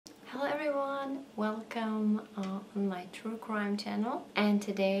everyone, welcome on my true crime channel, and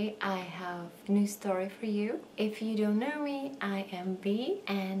today I have a new story for you. If you don't know me, I am B,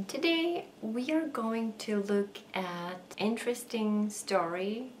 and today we are going to look at interesting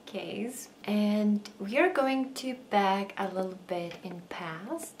story case, and we are going to back a little bit in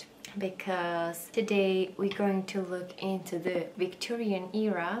past because today we're going to look into the Victorian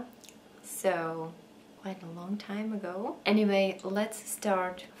era, so quite a long time ago. Anyway, let's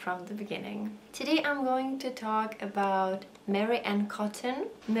start from the beginning. Today I'm going to talk about Mary Ann Cotton.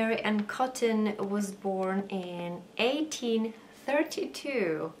 Mary Ann Cotton was born in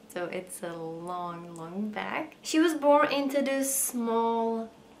 1832, so it's a long back. She was born into this small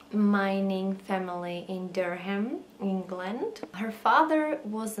mining family in Durham, England. Her father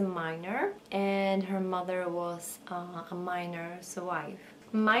was a miner and her mother was a miner's wife.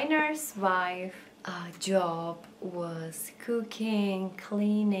 Miner's wife job was cooking,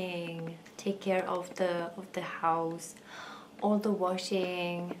 cleaning, take care of the house, all the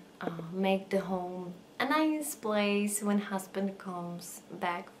washing, make the home a nice place when husband comes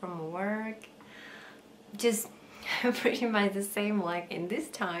back from work. Just pretty much the same like in this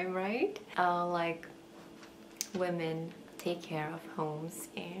time, right? Like women take care of homes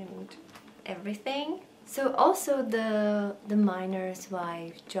and everything. So also the miner's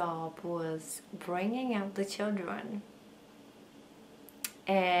wife's job was bringing up the children,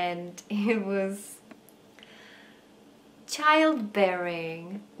 and it was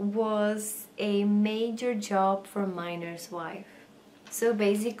childbearing was a major job for miner's wife. So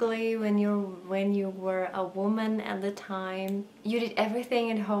basically when you were a woman at the time, you did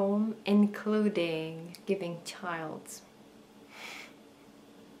everything at home, including giving child.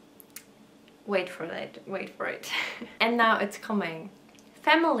 Wait for it. And now it's coming.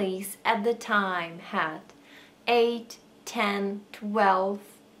 Families at the time had 8, 10, 12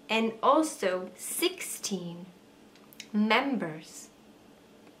 and also 16 members.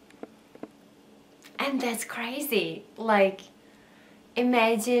 And that's crazy. Like,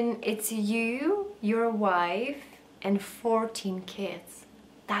 imagine it's you, your wife and 14 kids.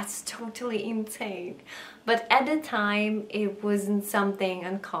 That's totally insane. But at the time it wasn't something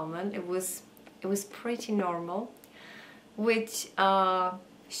uncommon. It was pretty normal, which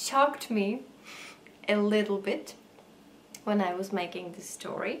shocked me a little bit when I was making this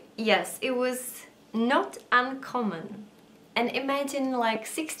story. Yes, it was not uncommon. And imagine like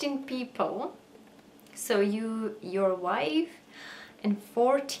 16 people, so your wife and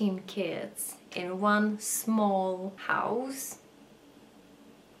 14 kids in one small house.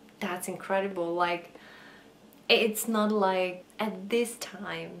 That's incredible. Like, it's not like at this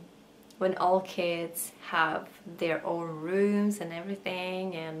time when all kids have their own rooms and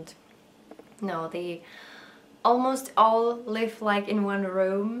everything, and no, they almost all live like in one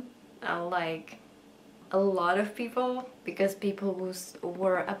room, like a lot of people, because people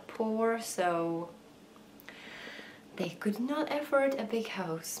were poor, so they could not afford a big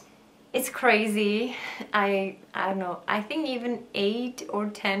house. It's crazy. I don't know, I think even 8 or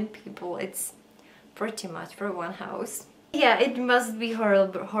 10 people, it's pretty much for one house. Yeah, it must be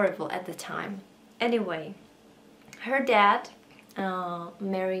horrible at the time. Anyway, her dad,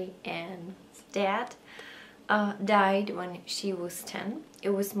 Mary Ann's dad, died when she was 10.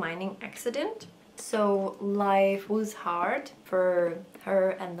 It was mining accident. So life was hard for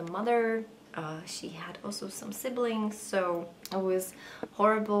her and the mother. She had also some siblings, so it was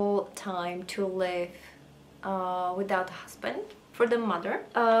horrible time to live without a husband for the mother.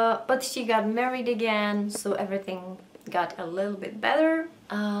 But she got married again, so everything got a little bit better.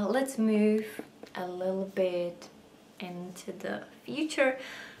 Let's move a little bit into the future.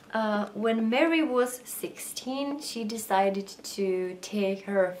 When Mary was 16, she decided to take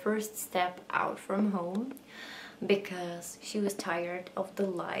her first step out from home because she was tired of the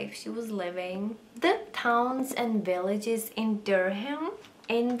life she was living. The towns and villages in Durham,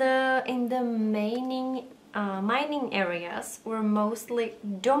 in the mining areas, were mostly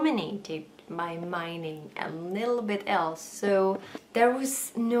dominated by mining and a little bit else, so there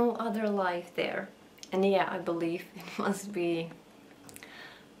was no other life there. And yeah, I believe it must be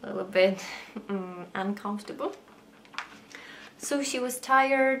a little bit uncomfortable. So she was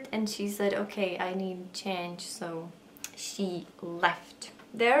tired and she said, okay, I need change, so she left.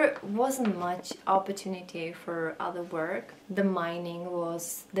 There wasn't much opportunity for other work. The mining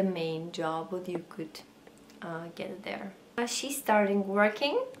was the main job that you could get there. She started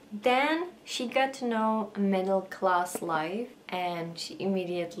working, then she got to know a middle-class life, and she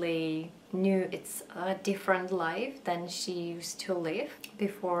immediately knew it's a different life than she used to live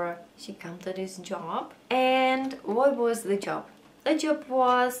before she came to this job. And what was the job? The job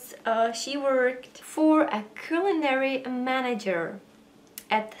was she worked for a culinary manager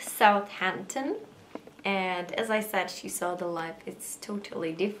at Southampton, and as I said, she saw the life, it's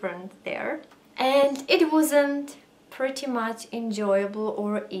totally different there, and it wasn't pretty much enjoyable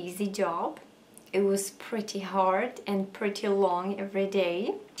or easy job. It was pretty hard and pretty long every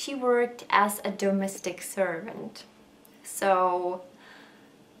day. She worked as a domestic servant, so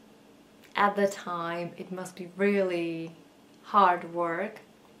at the time it must be really hard work.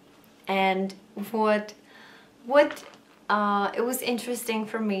 And what it was interesting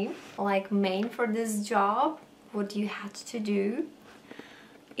for me, like main for this job, what you had to do,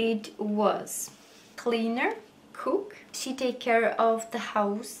 it was cleaner, cook, she take care of the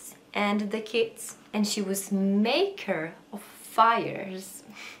house and the kids, and she was maker of fires.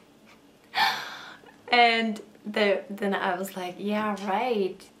 And then I was like, yeah,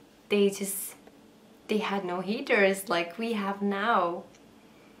 right, they had no heaters like we have now.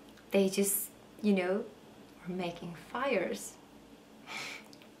 They just, you know, were making fires.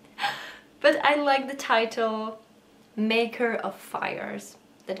 But I like the title, Maker of Fires.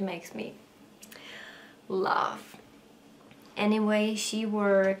 That makes me laugh. Anyway, she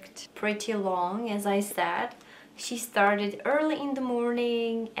worked pretty long, as I said. She started early in the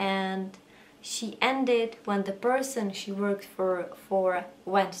morning and she ended when the person she worked for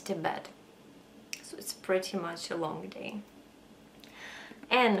went to bed. So it's pretty much a long day.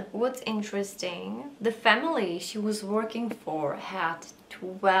 And what's interesting, the family she was working for had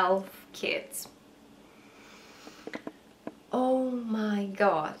 12 kids. Oh my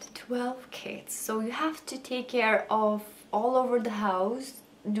god, 12 kids. So you have to take care of all over the house,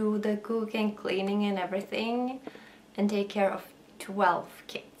 do the cooking, cleaning and everything, and take care of 12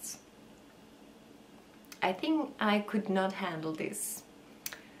 kids. I think I could not handle this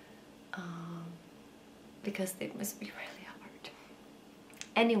because it must be really hard.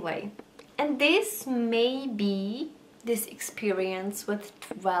 Anyway, and this experience with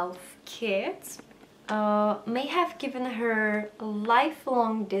 12 kids may have given her a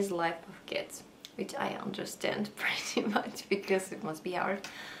lifelong dislike of kids, which I understand pretty much because it must be hard,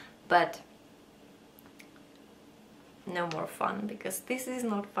 but no more fun because this is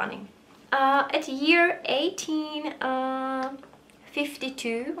not funny. At year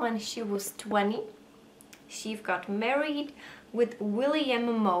 1852, when she was 20, she got married with William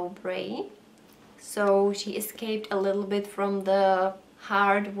Mowbray. So she escaped a little bit from the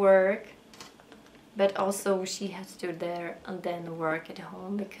hard work, but also she had to do there and then work at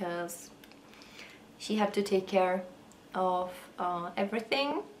home because she had to take care of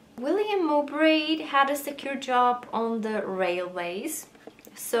everything. William Mowbray had a secure job on the railways,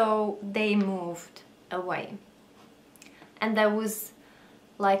 so they moved away. And that was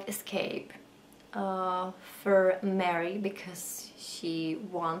like escape for Mary because she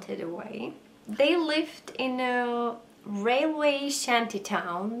wanted away. They lived in a railway shanty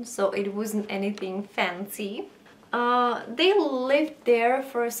town, so it wasn't anything fancy. They lived there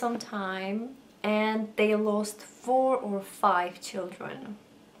for some time and they lost 4 or 5 children,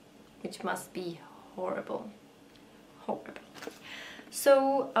 which must be horrible. Horrible.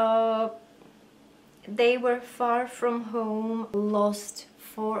 So they were far from home, lost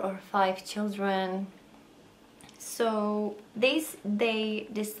 4 or 5 children. So they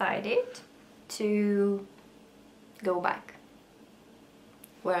decided to go back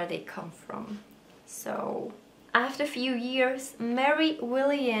where they come from. So after a few years, Mary,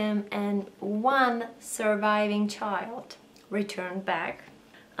 William and 1 surviving child returned back.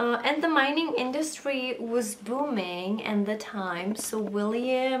 And the mining industry was booming at the time, so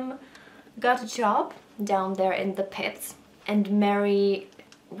William got a job down there in the pits, and Mary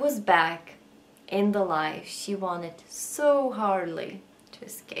was back in the life she wanted so hardly to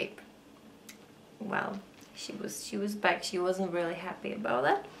escape. Well, she was back. She wasn't really happy about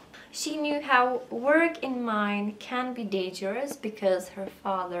that. She knew how work in mine can be dangerous because her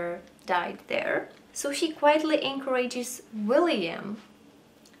father died there. So she quietly encourages William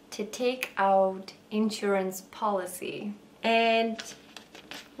to take out insurance policy. And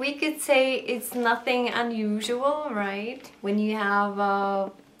we could say it's nothing unusual, right? When you have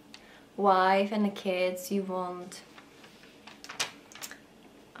a wife and kids, you want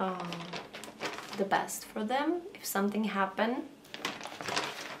the best for them. If something happened,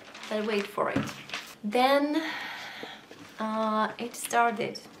 then wait for it. Then it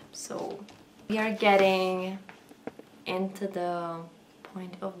started. So we are getting into the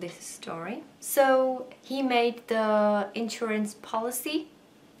point of this story. So he made the insurance policy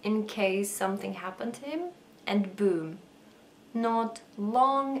in case something happened to him, and boom, not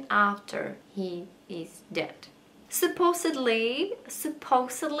long after he is dead. Supposedly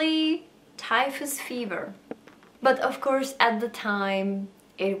typhus fever. But of course at the time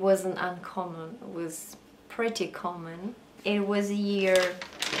it wasn't uncommon, it was pretty common. It was a year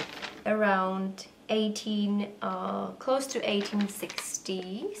around close to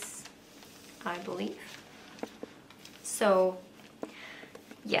 1860s, I believe. So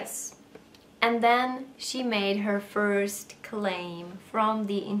yes. And then she made her first claim from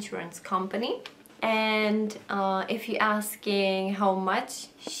the insurance company. And if you're asking how much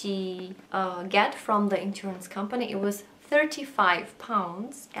she get from the insurance company, it was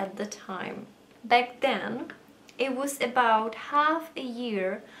 £35 at the time. Back then, it was about half a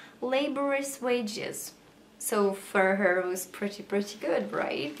year laborers' wages. So for her, it was pretty good,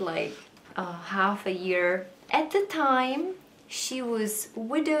 right? Like half a year. At the time, she was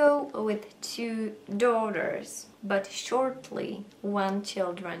widow with 2 daughters, but shortly 1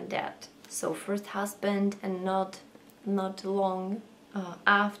 children dead. So first husband, and not long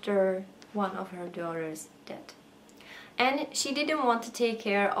after one of her daughters dead. And she didn't want to take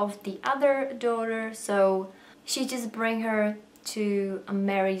care of the other daughter, so she just bring her to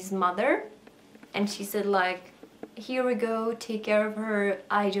Mary's mother, and she said like, here we go, take care of her,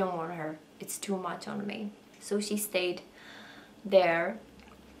 I don't want her, it's too much on me. So she stayed there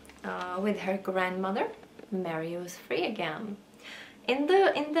with her grandmother. Mary was free again. In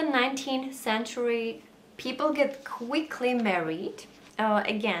the 19th century, people get quickly married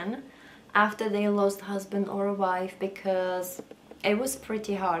again after they lost husband or wife, because it was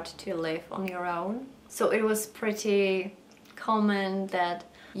pretty hard to live on your own. So it was pretty common that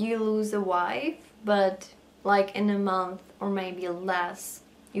you lose a wife, but like in a month or maybe less,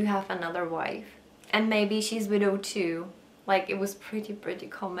 you have another wife. And maybe she's widowed too. Like it was pretty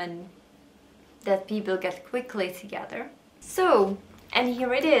common that people get quickly together. So, and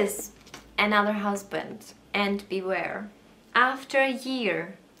here it is, another husband, and beware. After a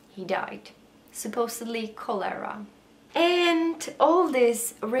year, he died, supposedly cholera. And all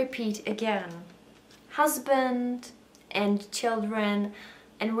this repeat again. Husband and children,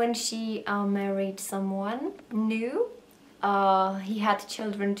 and when she married someone new, he had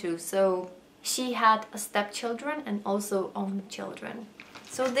children too. So she had stepchildren and also own children.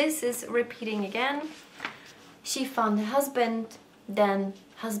 So this is repeating again. She found a husband, then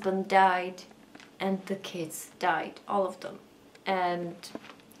husband died, and the kids died, all of them. And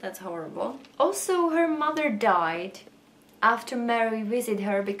that's horrible. Also, her mother died after Mary visited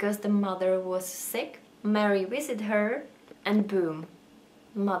her, because the mother was sick. Mary visited her, and boom,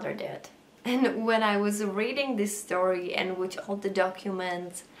 mother dead. And when I was reading this story and with all the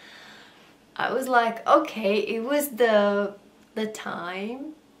documents, I was like, okay, it was the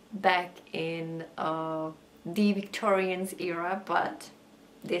time back in the Victorians era, but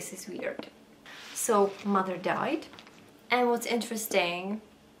this is weird. So mother died, and what's interesting,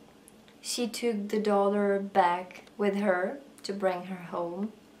 she took the daughter back with her to bring her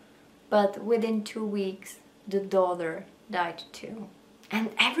home, but within 2 weeks the daughter died too.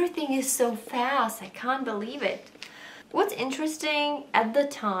 And everything is so fast, I can't believe it. What's interesting, at the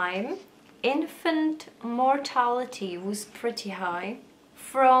time, infant mortality was pretty high.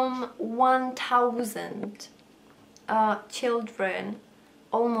 From 1,000 children,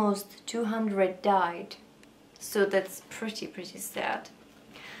 almost 200 died. So that's pretty sad.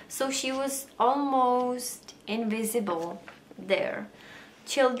 So she was almost invisible there.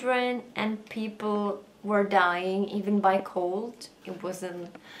 Children and people were dying even by cold. It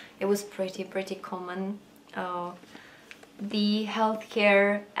was pretty common. The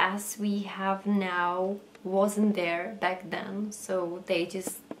healthcare as we have now wasn't there back then, so they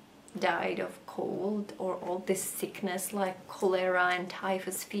just died of cold or all this sickness like cholera and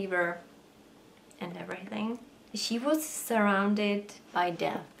typhus fever and everything. She was surrounded by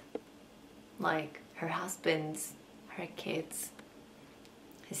death, like her husbands, her kids,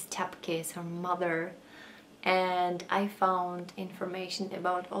 his stepkids, her mother, and I found information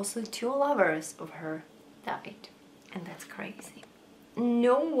about also 2 lovers of her died, and that's crazy.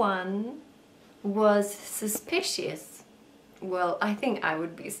 No one was suspicious. Well, I think I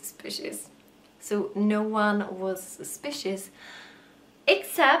would be suspicious. So no one was suspicious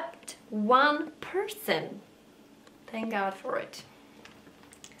except one person. Thank God for it.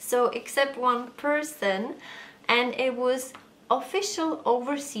 So except one person, and it was official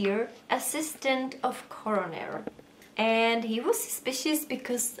overseer, assistant of coroner. And he was suspicious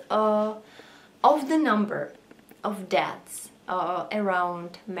because of the number of deaths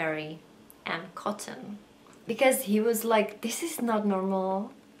around Mary and Cotton, because he was like, this is not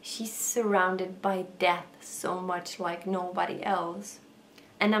normal, she's surrounded by death so much like nobody else.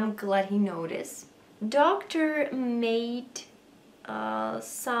 And I'm glad he noticed, doctor made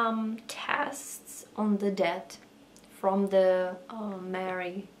some tests on the dead from the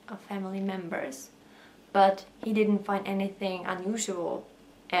Mary family members, but he didn't find anything unusual,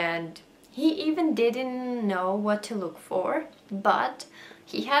 and he even didn't know what to look for. But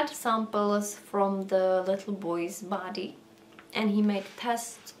he had samples from the little boy's body, and he made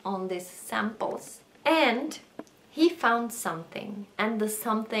tests on these samples, and he found something, and the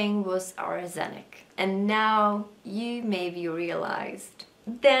something was arsenic. And now you maybe realized.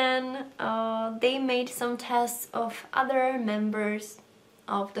 Then they made some tests of other members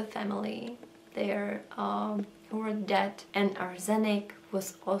of the family there who were dead, and arsenic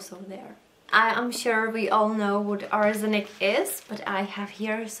was also there. I'm sure we all know what arsenic is, but I have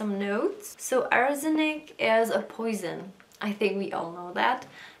here some notes. So arsenic is a poison. I think we all know that.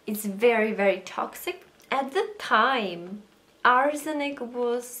 It's very, very toxic. At the time, arsenic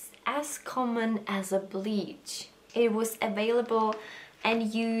was as common as a bleach. It was available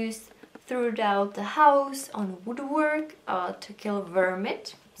and used throughout the house on woodwork to kill vermin.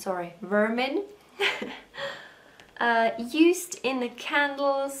 Used in the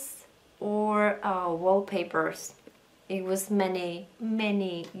candles or wallpapers. It was many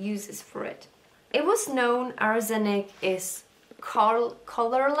uses for it. It was known arsenic is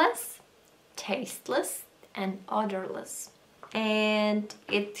colorless, tasteless and odorless, and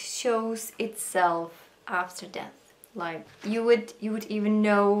it shows itself after death. Like you would even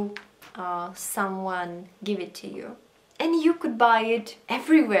know someone give it to you, and you could buy it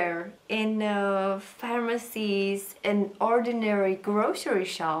everywhere in pharmacies and ordinary grocery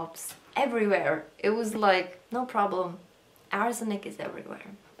shops, everywhere. It was like no problem, arsenic is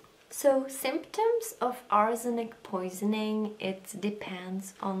everywhere. So symptoms of arsenic poisoning, it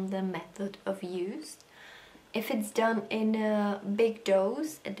depends on the method of use. If it's done in a big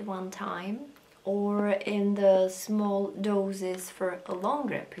dose at one time, or in the small doses for a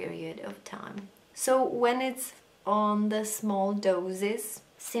longer period of time. So when it's on the small doses,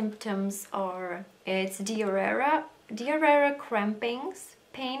 symptoms are it's diarrhea, crampings,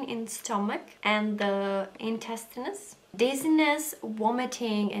 pain in stomach and the intestines, dizziness,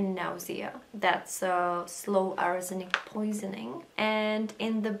 vomiting and nausea. That's slow arsenic poisoning. And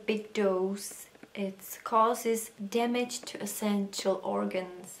in the big dose, it causes damage to essential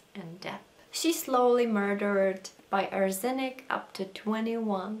organs and death. She slowly murdered by arsenic up to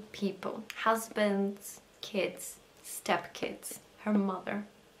 21 people. Husbands, kids, stepkids, her mother,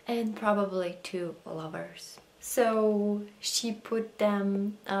 and probably 2 lovers. So she put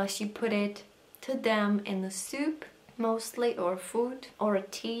it to them in the soup mostly, or food or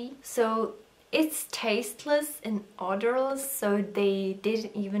tea. So it's tasteless and odorless, so they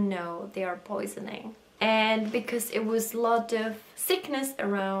didn't even know they are poisoning. And because it was a lot of sickness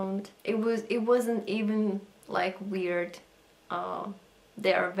around, it wasn't even like weird.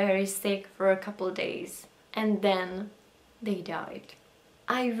 They are very sick for a couple of days and then they died.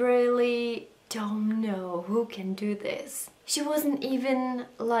 I really don't know who can do this. She wasn't even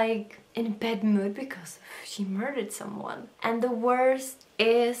like in a bad mood because she murdered someone. And the worst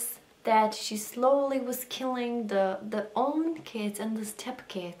is that she slowly was killing the own kids and the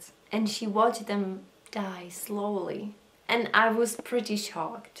stepkids, and she watched them die slowly. And I was pretty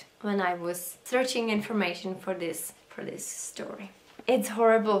shocked when I was searching information for this story. It's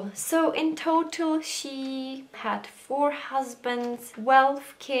horrible. So in total she had 4 husbands,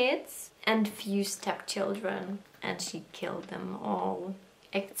 12 kids and few stepchildren, and she killed them all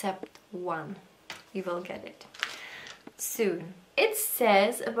except 1. You will get it soon. It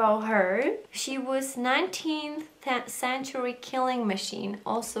says about her, she was 19th century killing machine,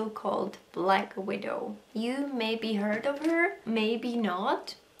 also called Black Widow. You maybe heard of her, maybe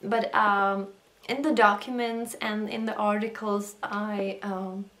not, but in the documents and in the articles I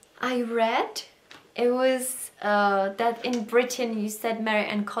read, it was that in Britain you said Mary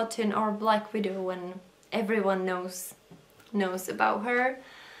Ann Cotton or Black Widow when everyone knows about her,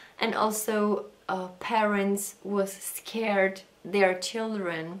 and also parents was scared their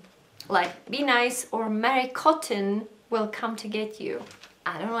children, like, be nice or Mary Cotton will come to get you.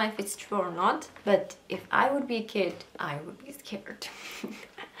 I don't know if it's true or not, but if I would be a kid, I would be scared.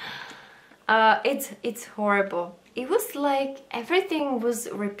 It's horrible. It was like everything was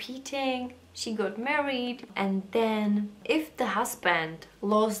repeating. She got married, and then if the husband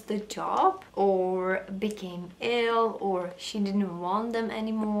lost the job or became ill or she didn't want them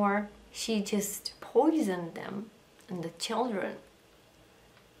anymore, she just poisoned them and the children.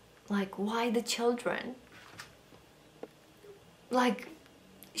 Like, why the children? Like,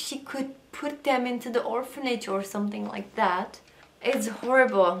 she could put them into the orphanage or something like that. It's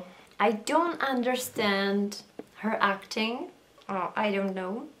horrible. I don't understand her acting. I don't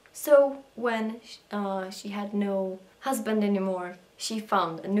know. So when she had no husband anymore, she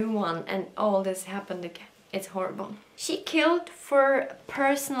found a new one and all this happened again. It's horrible. She killed for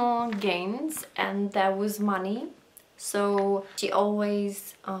personal gains and that was money. So she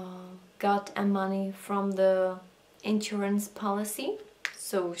always got a money from the insurance policy.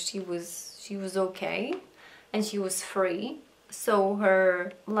 So she was okay and she was free. So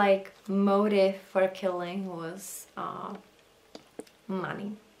her like motive for killing was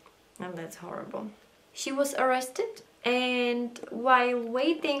money, and that's horrible. She was arrested, and while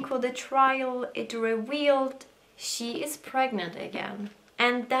waiting for the trial, it revealed she is pregnant again.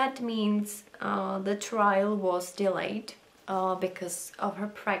 And that means the trial was delayed because of her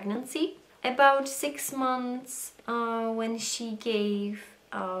pregnancy. About 6 months when she gave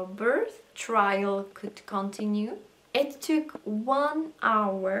birth, trial could continue. It took 1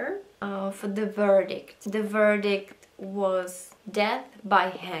 hour for the verdict. The verdict was death by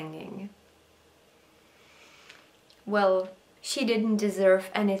hanging. Well, she didn't deserve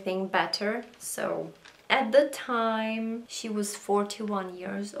anything better, so at the time she was 41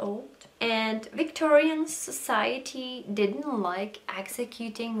 years old. And Victorian society didn't like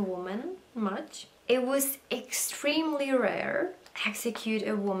executing women much. It was extremely rare to execute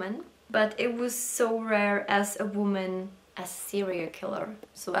a woman, but it was so rare as a woman as serial killer.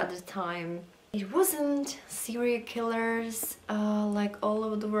 So at the time it wasn't serial killers like all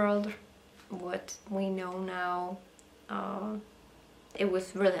over the world what we know now. It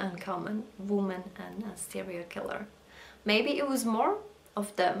was really uncommon, woman and a serial killer. Maybe it was more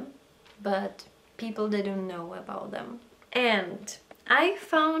of them, but people didn't know about them. And I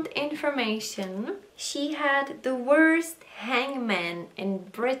found information. She had the worst hangman in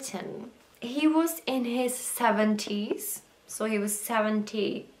Britain. He was in his 70s, so he was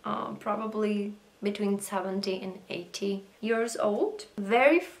 70, probably between 70 and 80 years old.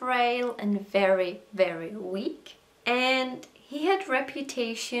 Very frail and very, very weak. And he had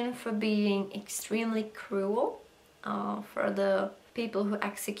reputation for being extremely cruel for the people who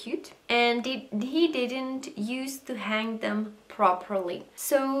execute, and he didn't used to hang them properly.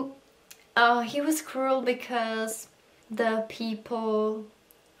 So he was cruel because the people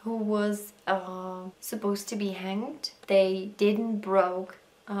who was supposed to be hanged, they didn't broke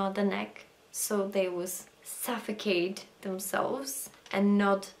the neck, so they was suffocate themselves and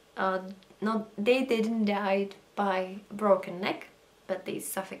not they didn't die by broken neck, but they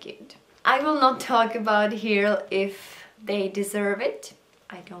suffocate. I will not talk about here if they deserve it.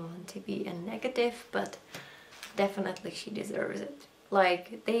 I don't want to be a negative, but definitely she deserves it.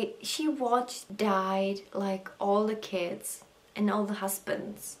 Like she watched died like all the kids and all the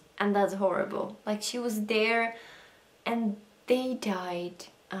husbands, and that's horrible. Like she was there and they died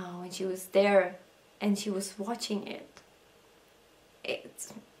when she was there and she was watching it.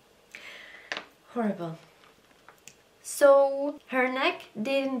 It's horrible. So her neck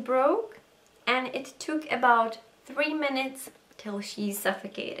didn't broke and it took about 3 minutes till she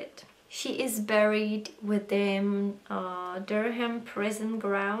suffocated. She is buried within Durham prison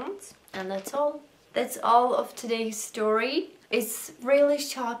grounds, and that's all. That's all of today's story. It's really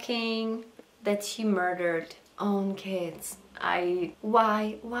shocking that she murdered own kids.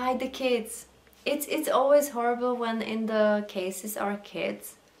 Why the kids? It's always horrible when in the cases are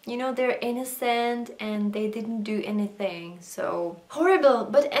kids. You know, they're innocent and they didn't do anything, so horrible.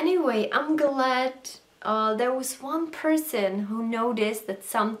 But anyway, I'm glad there was one person who noticed that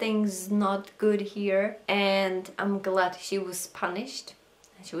something's not good here, and I'm glad she was punished.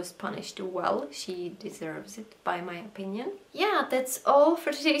 She was punished well. She deserves it, by my opinion. Yeah, that's all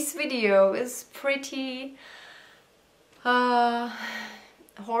for today's video. It's pretty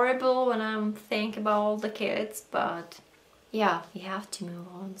horrible when I'm thinking about all the kids, but yeah, we have to move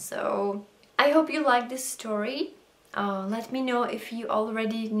on. So I hope you like this story. Let me know if you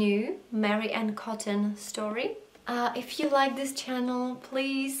already knew Mary and Cotton story. If you like this channel,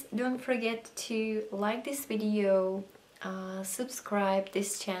 please don't forget to like this video, subscribe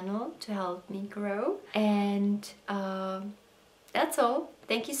this channel to help me grow, and that's all.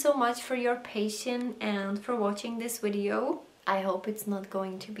 Thank you so much for your patience and for watching this video. I hope it's not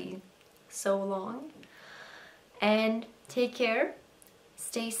going to be so long, and take care,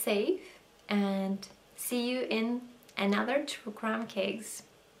 stay safe, and see you in another true crime case.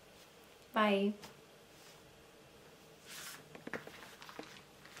 Bye.